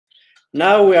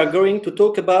Now we are going to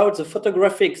talk about the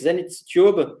photographic zenith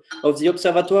tube of the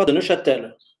Observatoire de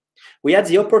Neuchâtel. We had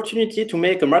the opportunity to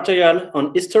make a material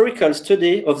on historical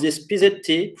study of this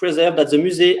PZT preserved at the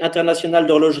Musée International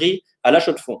d'Horlogerie à La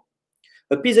Chaux-de-Fonds.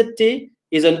 A PZT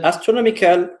is an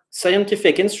astronomical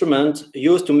scientific instrument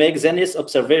used to make zenith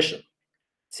observation.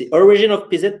 The origin of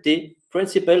PZT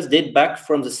principles date back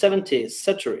from the 17th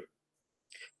century.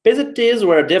 PZTs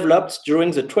were developed during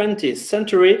the 20th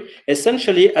century,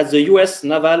 essentially at the US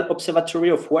Naval Observatory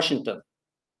of Washington.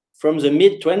 From the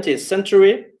mid-20th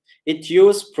century, its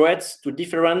use spread to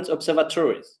different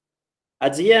observatories.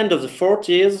 At the end of the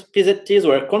 40s, PZTs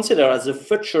were considered as the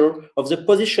future of the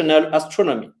positional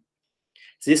astronomy.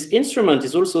 This instrument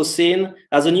is also seen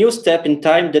as a new step in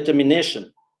time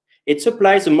determination. It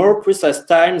supplies a more precise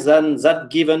time than that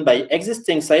given by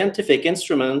existing scientific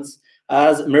instruments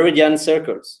as meridian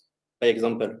circles, by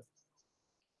example.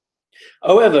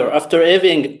 However, after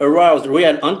having aroused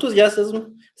real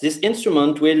enthusiasm, this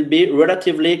instrument will be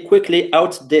relatively quickly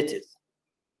outdated.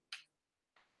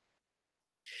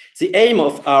 The aim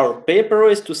of our paper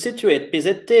is to situate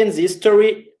PZT in the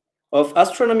history of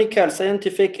astronomical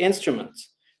scientific instruments.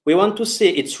 We want to see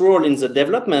its role in the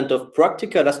development of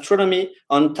practical astronomy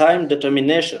on time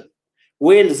determination.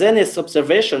 While zenith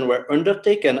observations were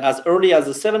undertaken as early as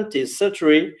the 17th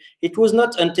century, it was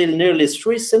not until nearly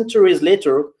 3 centuries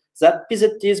later that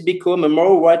PZTs became a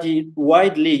more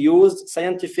widely used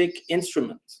scientific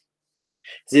instrument.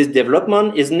 This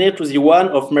development is near to the one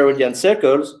of meridian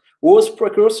circles, whose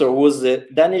precursor was the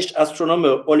Danish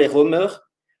astronomer Ole Rømer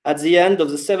at the end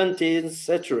of the 17th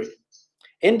century.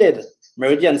 Indeed,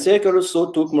 meridian circles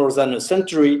also took more than a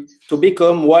century to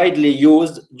become widely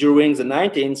used during the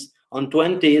 19th and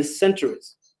 20th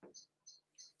centuries.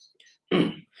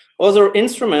 Other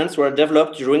instruments were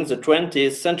developed during the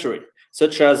 20th century,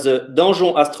 such as the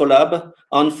Donjon Astrolabe,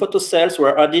 and photocells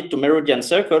were added to meridian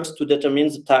circles to determine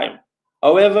the time.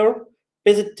 However,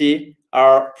 PZT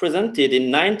are presented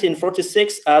in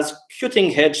 1946 as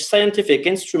cutting-edge scientific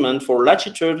instrument for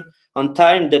latitude and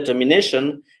time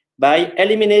determination by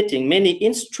eliminating many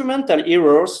instrumental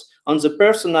errors on the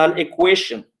personal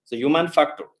equation, the human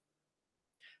factor.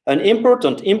 An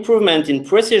important improvement in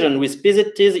precision with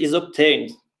PZTs is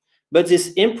obtained, but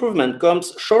this improvement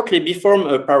comes shortly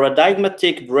before a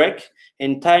paradigmatic break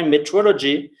in time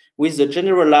metrology with the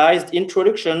generalized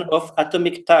introduction of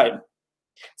atomic time.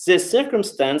 This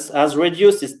circumstance has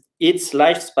reduced its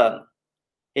lifespan.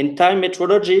 In time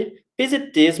metrology,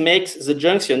 PZTs makes the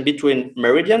junction between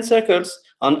meridian circles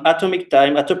and atomic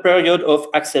time at a period of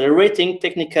accelerating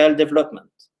technical development.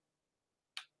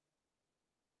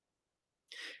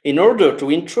 In order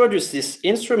to introduce this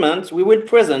instrument, we will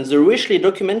present the richly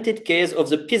documented case of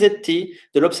the PZT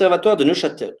de l'Observatoire de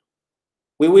Neuchâtel.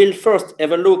 We will first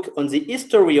have a look on the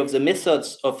history of the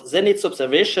methods of zenith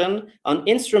observation on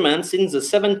instruments in the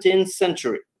 17th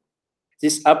century.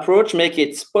 This approach makes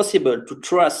it possible to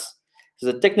trace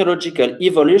the technological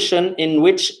evolution in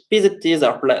which PZTs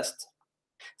are placed.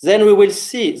 Then we will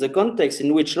see the context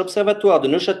in which l'Observatoire de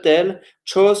Neuchâtel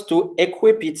chose to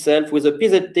equip itself with a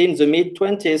PZT in the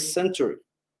mid-20th century.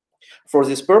 For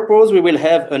this purpose, we will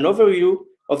have an overview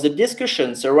of the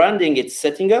discussion surrounding its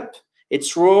setting up,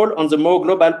 its role on the more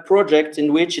global project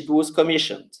in which it was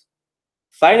commissioned.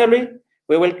 Finally,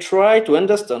 we will try to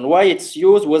understand why its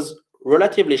use was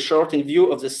relatively short in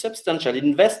view of the substantial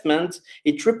investment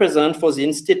it represents for the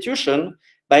institution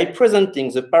by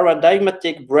presenting the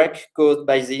paradigmatic break caused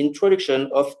by the introduction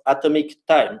of atomic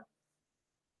time.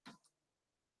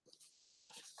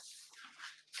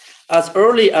 As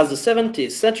early as the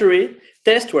 17th century,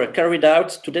 tests were carried out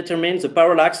to determine the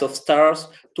parallax of stars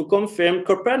to confirm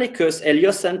Copernicus'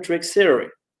 heliocentric theory.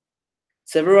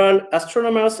 Several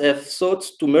astronomers have sought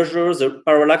to measure the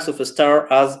parallax of a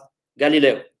star as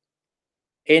Galileo.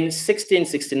 In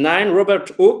 1669, Robert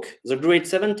Hooke, the great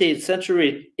 17th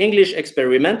century English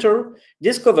experimenter,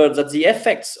 discovered that the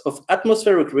effects of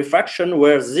atmospheric refraction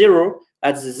were zero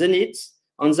at the zenith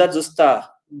and that the star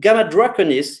Gamma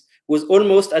Draconis was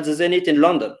almost at the zenith in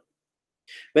London.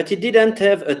 But he didn't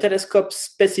have a telescope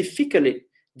specifically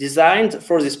designed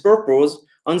for this purpose,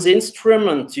 and the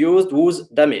instrument used was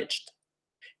damaged.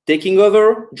 Taking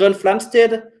over, John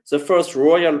Flamsteed, the first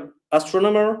royal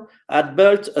astronomer, had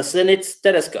built a zenith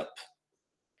telescope.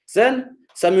 Then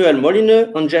Samuel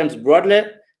Molyneux and James Bradley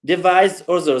devised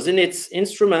other zenith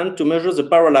instruments to measure the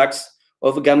parallax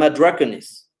of Gamma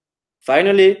Draconis.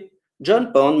 Finally,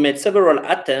 John Pond made several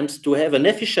attempts to have an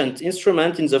efficient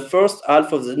instrument in the first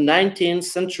half of the 19th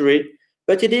century,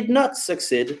 but he did not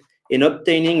succeed in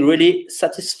obtaining really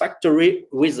satisfactory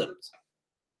results.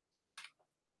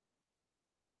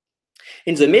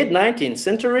 In the mid-19th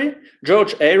century,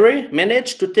 George Airy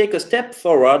managed to take a step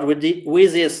forward with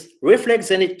this reflex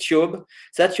zenith tube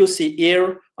that you see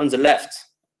here on the left.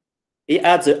 He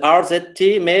had the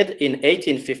RZT made in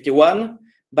 1851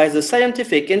 by the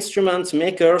scientific instrument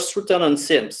maker Sutton and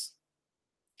Sims.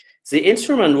 The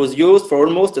instrument was used for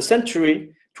almost a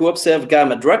century to observe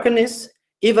Gamma Draconis,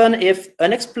 even if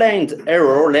unexplained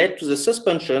error led to the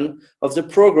suspension of the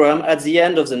program at the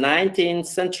end of the 19th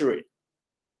century.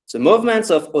 The movements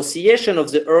of oscillation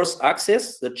of the Earth's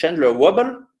axis, the Chandler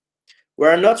wobble,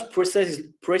 were not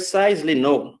precisely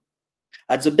known.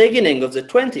 At the beginning of the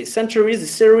 20th century, the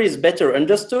theory is better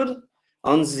understood,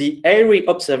 and the Airy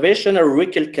observation are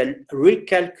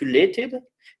recalculated,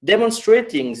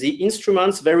 demonstrating the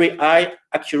instrument's very high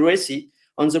accuracy,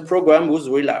 and the program was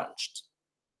relaunched.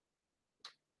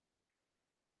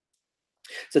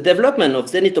 The development of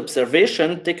zenith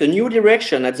observation took a new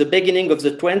direction at the beginning of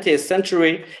the 20th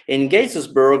century in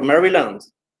Gaithersburg, Maryland.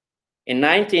 In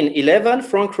 1911,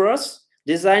 Frank Ross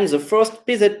designed the first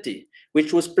PZT,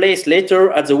 which was placed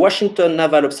later at the Washington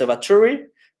Naval Observatory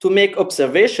to make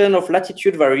observation of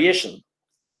latitude variation.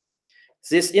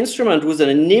 This instrument was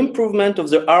an improvement of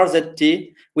the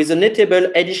RZT with a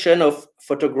notable addition of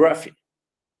photography.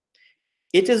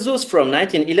 It is thus from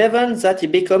 1911 that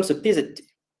it becomes a PZT.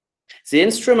 The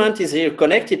instrument is here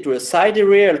connected to a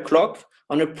sidereal clock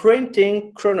on a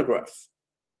printing chronograph.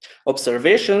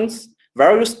 Observations,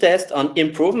 various tests, and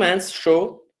improvements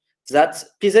show that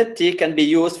PZT can be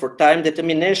used for time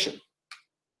determination.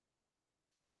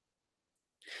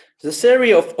 The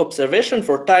theory of observation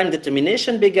for time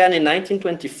determination began in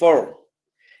 1924.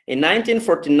 In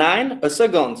 1949, a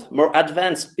second, more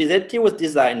advanced PZT was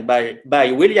designed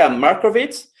by William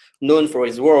Markowitz, known for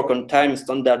his work on time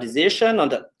standardization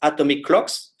and atomic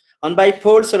clocks, and by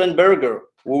Paul Sullenberger,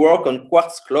 who worked on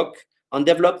quartz clock and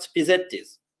developed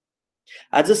PZTs.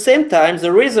 At the same time,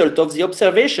 the result of the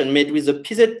observation made with the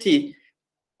PZT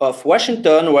of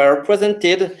Washington were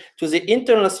presented to the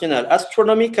International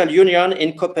Astronomical Union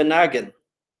in Copenhagen.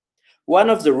 One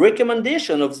of the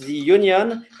recommendations of the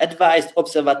Union advised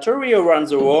observatories around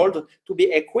the world to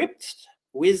be equipped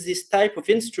with this type of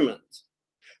instrument.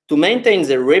 To maintain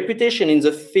their reputation in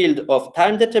the field of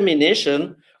time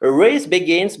determination, a race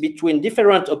begins between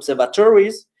different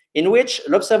observatories in which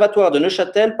l'Observatoire de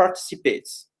Neuchâtel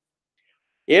participates.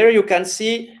 Here you can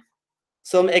see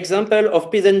some examples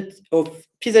of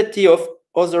PZT of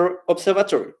other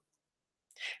observatories.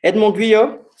 Edmond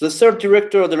Guyot, the third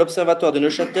director of the l'Observatoire de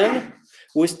Neuchâtel,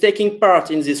 who is taking part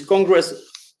in this Congress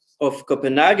of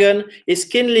Copenhagen, is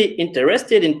keenly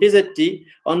interested in PZT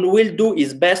and will do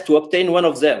his best to obtain one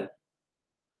of them.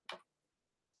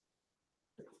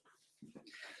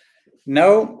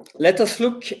 Now, let us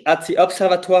look at the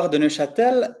Observatoire de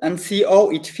Neuchâtel and see how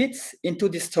it fits into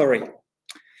this story.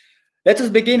 Let us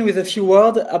begin with a few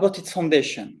words about its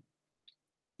foundation.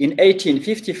 In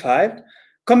 1855,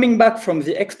 coming back from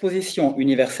the Exposition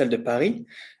Universelle de Paris,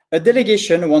 a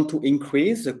delegation wanted to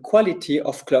increase the quality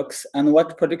of clocks and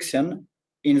watch production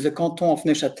in the canton of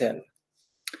Neuchâtel.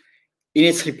 In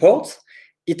its report,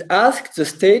 it asked the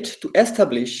state to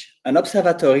establish an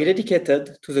observatory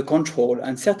dedicated to the control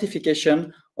and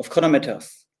certification of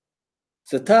chronometers.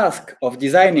 The task of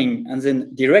designing and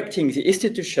then directing the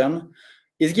institution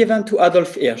is given to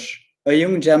Adolf Hirsch, a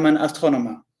young German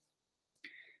astronomer.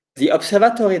 The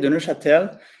Observatory de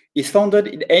Neuchâtel is founded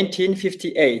in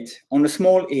 1858 on a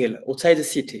small hill outside the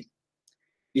city.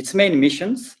 Its main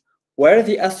missions were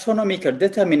the astronomical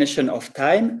determination of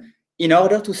time in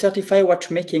order to certify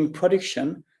watchmaking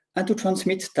production and to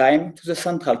transmit time to the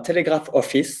Central Telegraph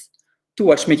Office, to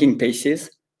watchmaking places,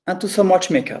 and to some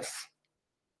watchmakers.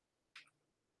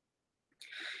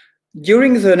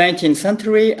 During the 19th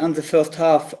century and the first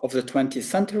half of the 20th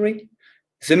century,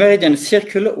 the meridian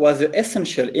circle was the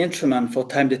essential instrument for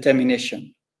time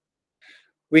determination.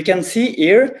 We can see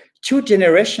here two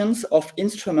generations of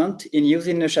instruments in use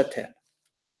in Neuchâtel.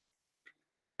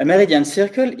 A meridian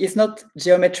circle is not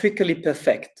geometrically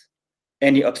perfect.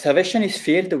 Any observation is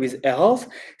filled with errors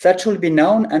that should be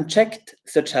known and checked,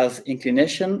 such as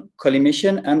inclination,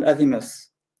 collimation, and azimuth.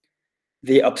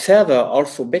 The observer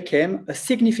also became a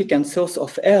significant source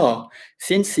of error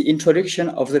since the introduction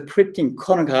of the printing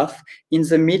chronograph in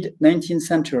the mid-19th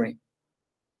century.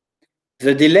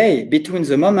 The delay between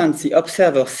the moment the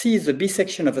observer sees the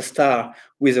bisection of a star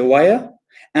with a wire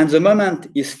and the moment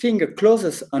his finger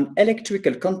closes on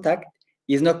electrical contact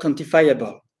is not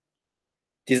quantifiable.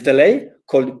 This delay,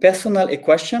 called personal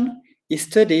equation, is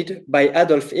studied by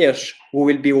Adolf Hirsch, who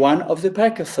will be one of the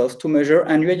precursors to measure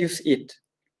and reduce it.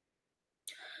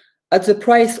 At the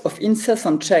price of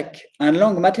incessant check and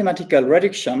long mathematical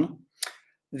reduction,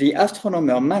 the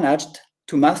astronomer managed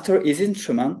to master his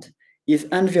instrument, his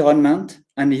environment,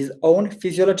 and his own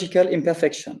physiological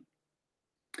imperfection.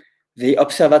 The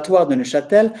Observatoire de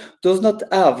Neuchâtel does not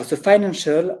have the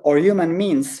financial or human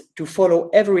means to follow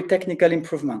every technical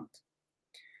improvement.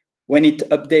 When it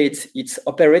updates its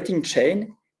operating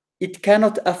chain, it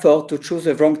cannot afford to choose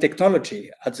the wrong technology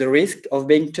at the risk of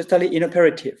being totally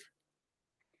inoperative.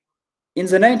 In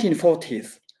the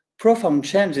 1940s, profound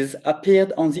changes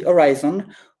appeared on the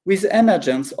horizon with the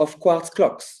emergence of quartz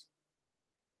clocks.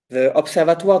 The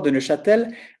Observatoire de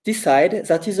Neuchâtel decided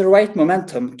that is the right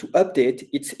momentum to update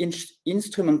its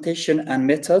instrumentation and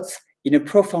methods in a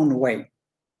profound way.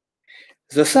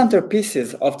 The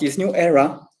centerpieces of this new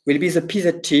era will be the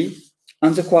PZT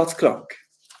and the quartz clock.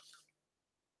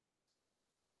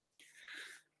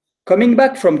 Coming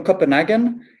back from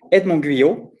Copenhagen, Edmond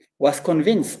Guyot was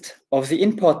convinced of the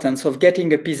importance of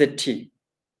getting a PZT.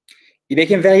 He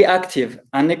became very active,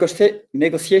 and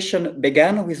negotiation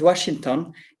began with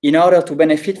Washington in order to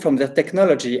benefit from their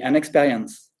technology and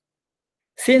experience.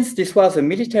 Since this was a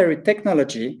military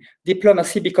technology,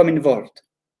 diplomacy became involved.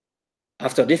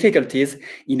 After difficulties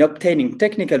in obtaining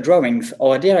technical drawings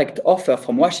or a direct offer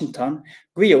from Washington,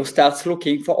 Guyot starts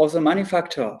looking for other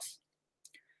manufacturers.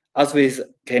 As with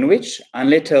Greenwich and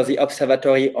later the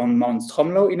observatory on Mount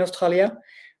Stromlo in Australia,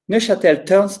 Neuchâtel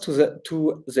turns to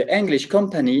the English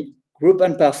company Group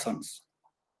 & Parsons.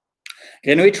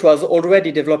 Greenwich was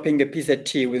already developing a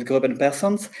PZT with Group &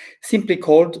 Parsons, simply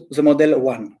called the Model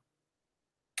 1.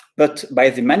 But by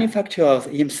the manufacturer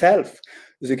himself,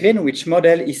 the Greenwich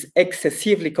model is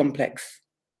excessively complex.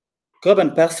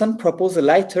 Group & Parsons proposed a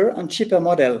lighter and cheaper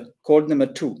model called number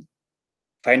 2.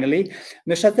 Finally,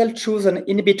 Neuchâtel chose an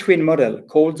in-between model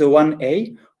called the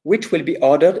 1A, which will be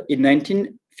ordered in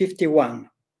 1951.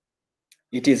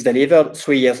 It is delivered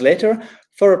 3 years later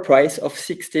for a price of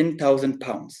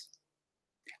 £16,000.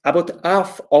 About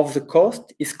half of the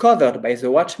cost is covered by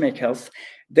the watchmakers,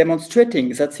 demonstrating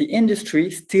that the industry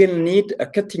still needs a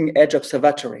cutting-edge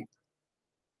observatory.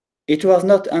 It was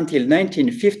not until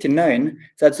 1959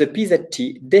 that the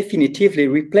PZT definitively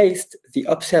replaced the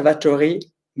observatory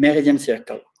meridian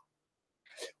circle.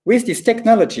 With this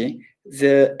technology,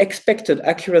 the expected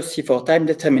accuracy for time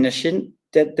determination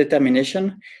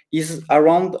is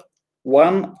around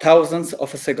 1/1000th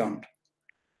of a second.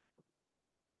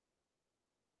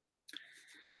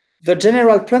 The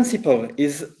general principle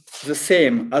is the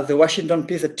same as the Washington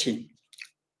PZT.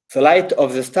 The light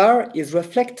of the star is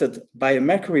reflected by a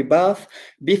mercury bath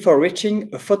before reaching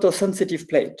a photosensitive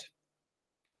plate.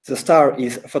 The star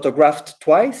is photographed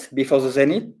twice before the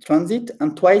zenith transit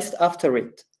and twice after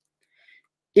it.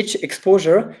 Each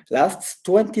exposure lasts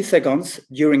 20 seconds,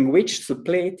 during which the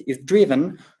plate is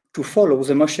driven to follow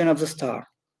the motion of the star.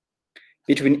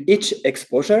 Between each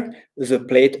exposure, the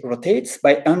plate rotates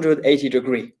by 180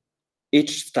 degrees.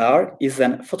 Each star is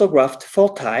then photographed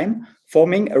 4 times,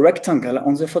 forming a rectangle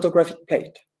on the photographic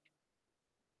plate.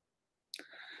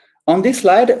 On this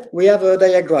slide, we have a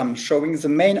diagram showing the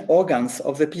main organs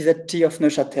of the PZT of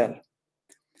Neuchâtel.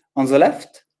 On the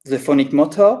left, the phonic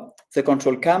motor, the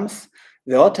control cams,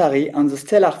 the rotary, and the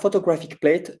stellar photographic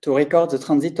plate to record the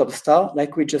transit of the star,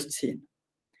 like we just seen.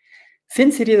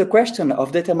 Since it is a question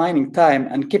of determining time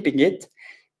and keeping it,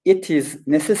 it is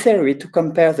necessary to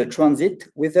compare the transit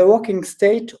with the working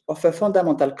state of a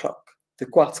fundamental clock, the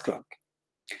quartz clock.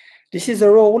 This is the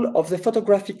role of the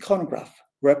photographic chronograph,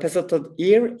 represented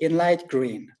here in light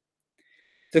green.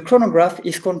 The chronograph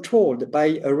is controlled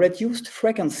by a reduced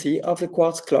frequency of the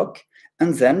quartz clock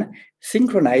and then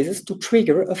synchronizes to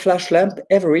trigger a flash lamp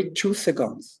every 2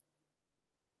 seconds.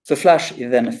 The flash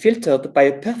is then filtered by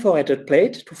a perforated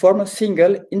plate to form a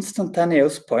single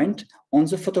instantaneous point on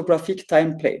the photographic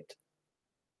time plate.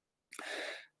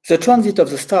 The transit of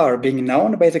the star being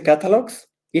known by the catalogs,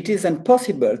 it is then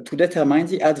possible to determine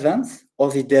the advance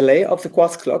or the delay of the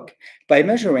quartz clock by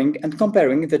measuring and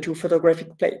comparing the 2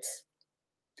 photographic plates.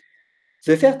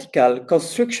 The vertical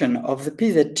construction of the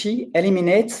PZT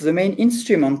eliminates the main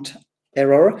instrument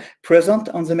error present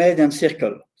on the meridian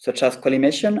circle, such as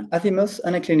collimation, azimuth,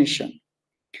 and inclination.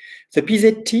 The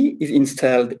PZT is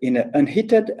installed in an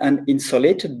unheated and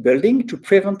insulated building to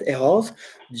prevent errors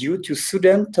due to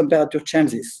sudden temperature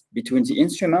changes between the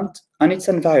instrument and its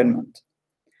environment.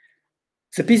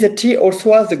 The PZT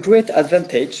also has the great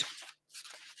advantage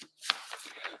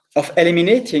of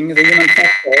eliminating the human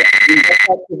factor in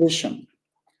data acquisition.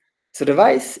 The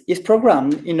device is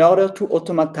programmed in order to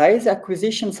automatize the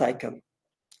acquisition cycle.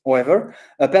 However,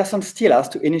 a person still has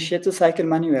to initiate the cycle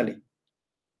manually.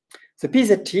 The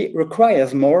PZT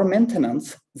requires more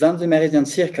maintenance than the meridian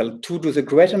circle to do the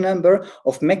greater number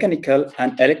of mechanical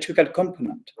and electrical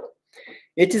components.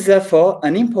 It is therefore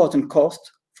an important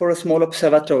cost for a small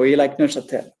observatory like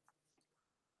Neuchâtel.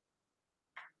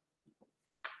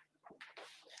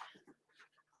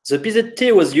 The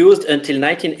PZT was used until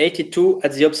 1982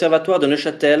 at the Observatoire de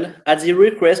Neuchâtel at the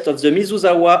request of the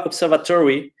Mizusawa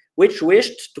Observatory, which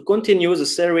wished to continue the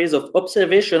series of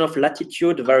observation of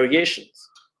latitude variations.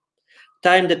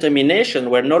 Time determination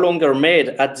were no longer made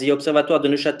at the Observatoire de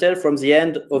Neuchâtel from the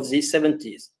end of the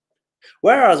 70s.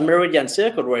 Whereas meridian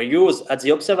circles were used at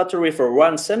the observatory for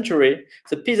 1 century,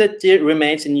 the PZT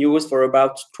remains in use for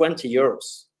about 20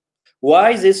 years.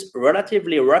 Why this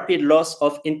relatively rapid loss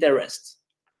of interest?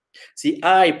 The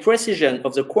high precision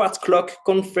of the quartz clock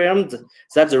confirmed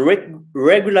that the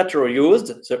regulator used,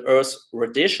 the Earth's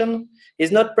rotation,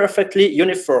 is not perfectly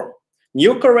uniform.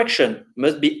 New correction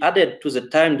must be added to the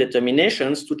time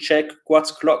determinations to check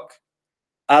quartz clock.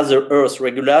 As the Earth's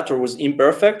regulator was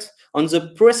imperfect, on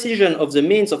the precision of the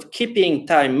means of keeping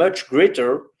time much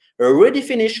greater, a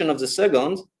redefinition of the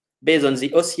second, based on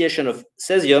the oscillation of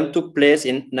cesium, took place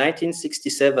in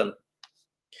 1967.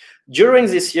 During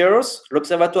these years,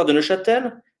 l'Observatoire de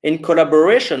Neuchâtel, in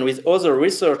collaboration with other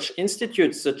research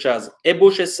institutes such as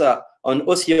Ebouchessa on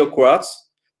osseo-quartz,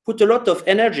 put a lot of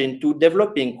energy into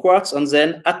developing quartz and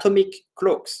then atomic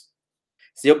clocks.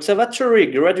 The observatory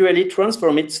gradually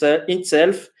transformed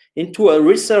itself into a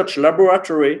research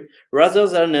laboratory rather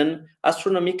than an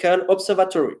astronomical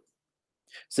observatory.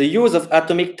 The use of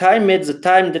atomic time made the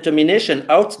time determination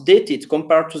outdated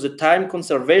compared to the time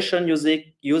conservation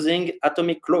using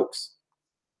atomic clocks.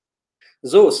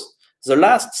 Thus, the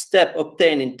last step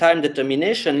obtained in time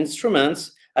determination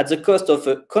instruments at the cost of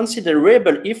a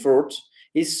considerable effort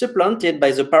is supplanted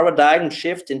by the paradigm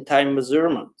shift in time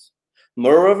measurement.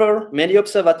 Moreover, many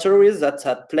observatories that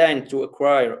had planned to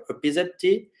acquire a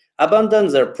PZT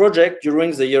abandoned their project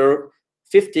during the year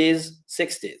 50s,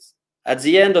 60s. At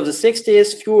the end of the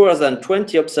 60s, fewer than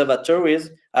 20 observatories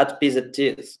had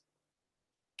PZTs.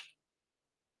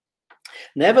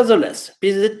 Nevertheless,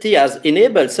 PZT has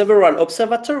enabled several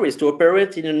observatories to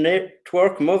operate in a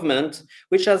network movement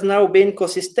which has now been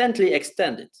consistently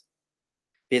extended.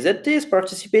 PZTs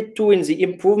participate too in the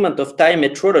improvement of time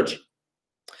metrology.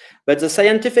 But the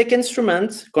scientific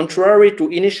instrument, contrary to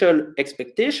initial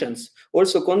expectations,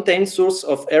 also contains sources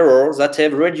of error that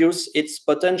have reduced its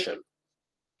potential.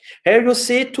 Here you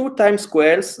see 2 time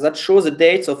scales that show the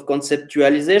dates of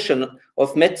conceptualization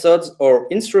of methods or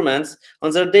instruments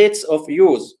and their dates of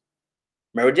use.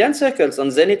 Meridian circles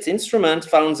and zenith instruments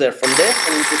found their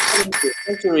foundation in the 17th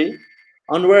century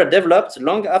and were developed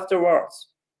long afterwards.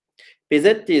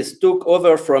 PZTs took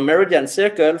over from meridian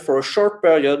circle for a short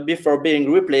period before being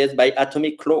replaced by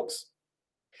atomic clocks.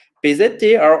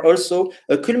 PZT are also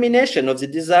a culmination of the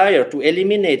desire to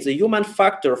eliminate the human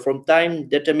factor from time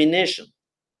determination.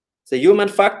 The human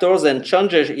factor then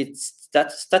changes its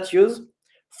status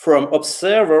from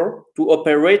observer to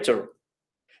operator.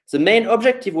 The main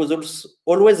objective was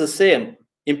always the same,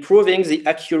 improving the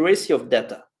accuracy of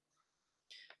data.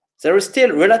 There is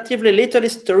still relatively little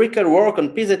historical work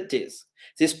on PZTs.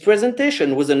 This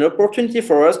presentation was an opportunity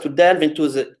for us to delve into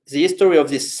the history of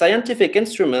this scientific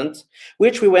instrument,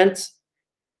 which we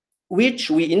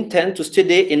intend to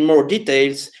study in more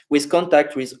details with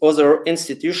contact with other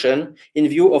institutions in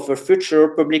view of a future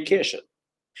publication.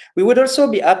 We would also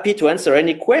be happy to answer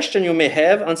any question you may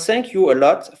have, and thank you a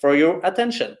lot for your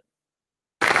attention.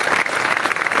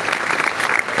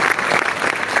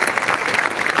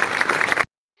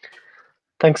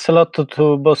 Thanks a lot to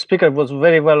both speakers. It was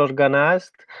very well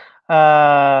organized.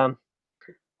 I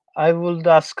would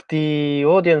ask the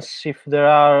audience if there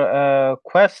are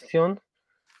questions.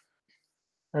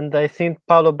 And I think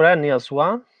Paolo Brenni has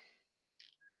one.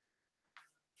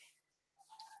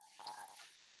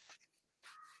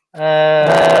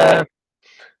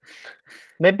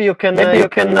 Maybe you can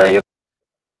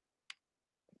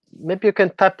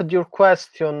type your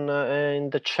question in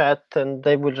the chat, and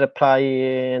they will reply,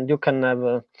 and you can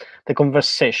have the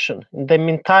conversation. In the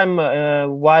meantime,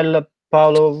 while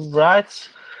Paolo writes,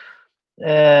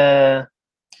 may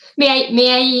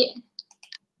I?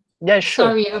 Yeah, sure.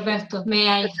 Sorry, Roberto. May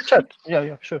I? Chat.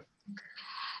 Yeah, sure.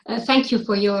 Thank you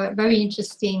for your very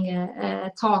interesting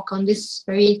talk on this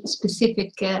very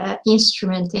specific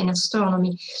instrument in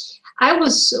astronomy. I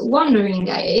was wondering,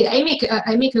 I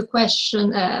make a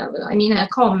question, I mean a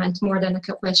comment more than a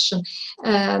question.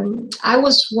 I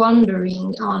was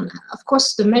wondering on, of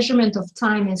course, the measurement of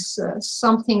time is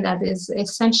something that is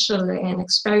essential in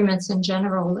experiments in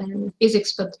general and in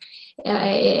physics, but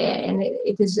and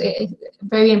it is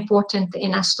very important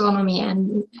in astronomy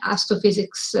and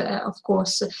astrophysics, of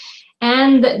course.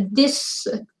 And this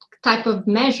type of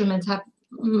measurement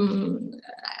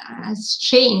has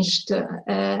changed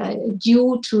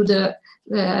due to to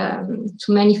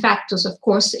many factors, of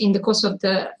course, in the course of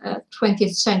the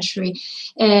 20th century,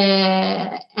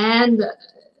 and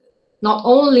not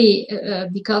only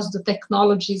because the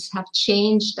technologies have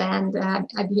changed and,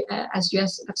 as you have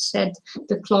said,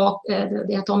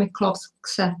 the atomic clocks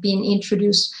have been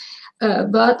introduced,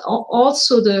 but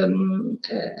also the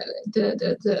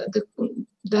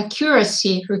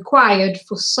accuracy required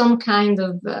for some kind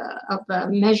of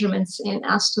measurements in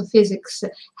astrophysics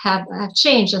have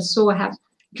changed, and so have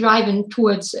driven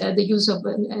towards the use of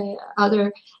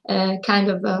other kind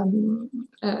of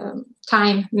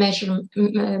time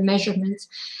measurements.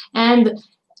 And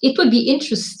it would be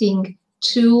interesting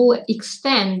to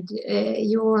extend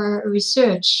your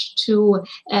research to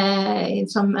and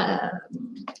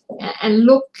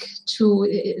look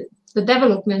to the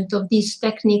development of these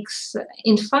techniques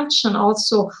in function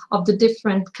also of the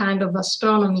different kind of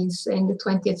astronomies in the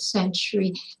 20th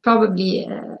century. Probably,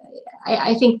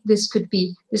 I think this could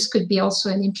be also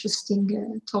an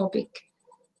interesting topic.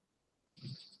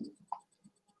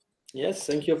 Yes,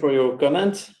 thank you for your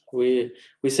comment. We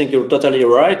think you're totally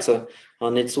right,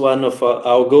 and it's one of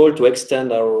our goal to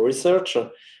extend our research.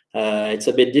 It's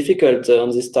a bit difficult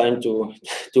on this time to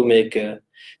make a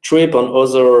trip on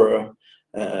other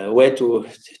way to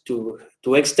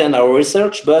extend our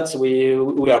research, but we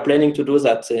are planning to do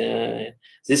that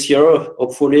this year,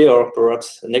 hopefully, or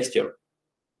perhaps next year.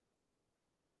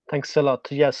 Thanks a lot.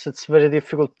 Yes, it's very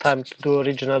difficult time to do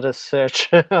original research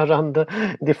around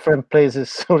different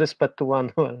places with respect to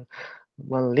one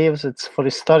lives. It's for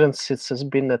historians, it has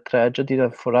been a tragedy,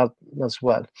 and for us as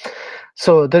well.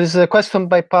 So there is a question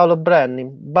by Paolo Brenni.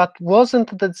 But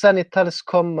wasn't the Zenith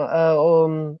telescope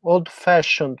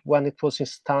old-fashioned when it was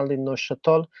installed in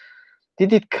Neuchâtel?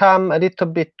 Did it come a little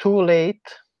bit too late?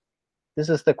 This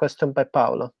is the question by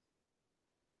Paolo.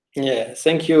 Yeah,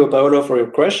 thank you, Paolo, for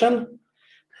your question.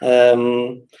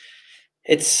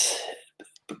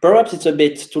 Perhaps it's a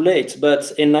bit too late,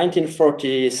 but in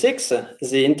 1946,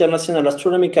 the International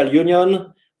Astronomical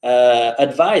Union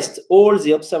advised all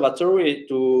the observatory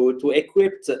to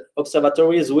equip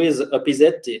observatories with a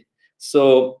PZT.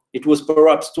 So it was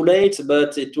perhaps too late,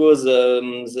 but it was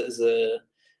the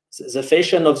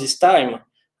fashion of this time.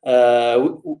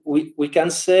 We can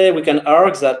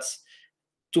argue that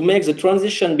to make the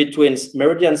transition between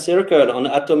meridian circle and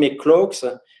atomic clocks,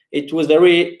 it was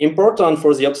very important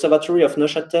for the observatory of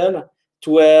Neuchâtel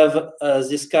to have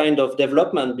this kind of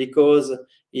development, because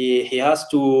he has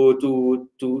to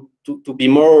be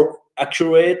more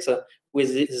accurate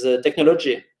with his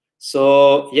technology.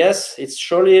 So yes, it's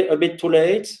surely a bit too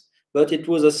late, but it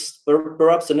was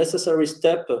perhaps a necessary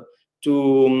step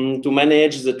to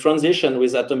manage the transition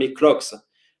with atomic clocks.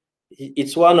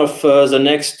 It's one of the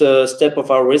next step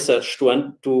of our research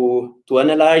to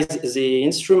analyze the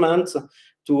instrument,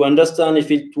 to understand if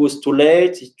it was too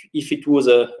late, if it was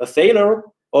a failure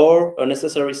or a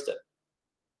necessary step.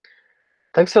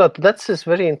 Thanks a lot. That is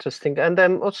very interesting. And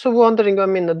I'm also wondering, I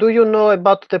mean, do you know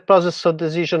about the process of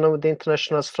decision of the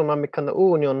International Astronomical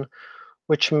Union,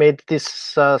 which made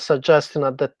this suggestion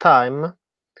at that time?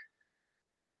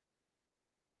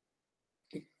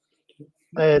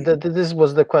 This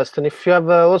was the question. If you have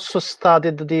also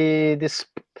studied this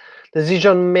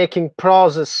decision-making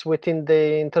process within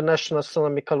the International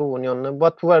Astronomical Union,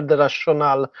 what were the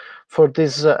rationale for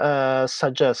this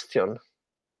suggestion?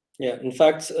 Yeah, in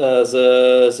fact,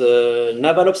 the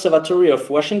Naval Observatory of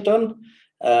Washington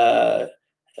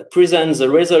presents the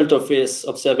result of his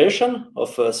observation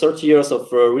of 30 years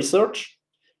of research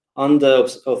on the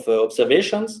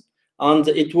observations, and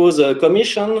it was a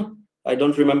commission. I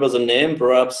don't remember the name,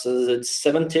 perhaps it's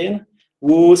 17,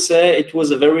 who say it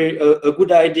was a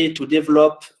good idea to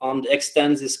develop and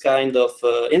extend this kind of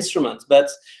instrument. But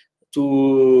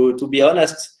to be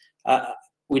honest,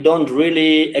 we don't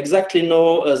really exactly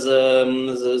know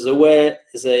the way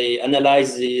they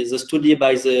analyze the study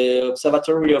by the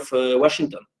Observatory of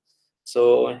Washington.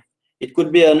 So it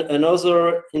could be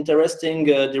another interesting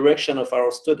direction of our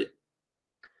study.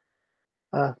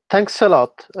 Thanks a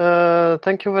lot.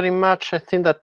 Thank you very much. I think that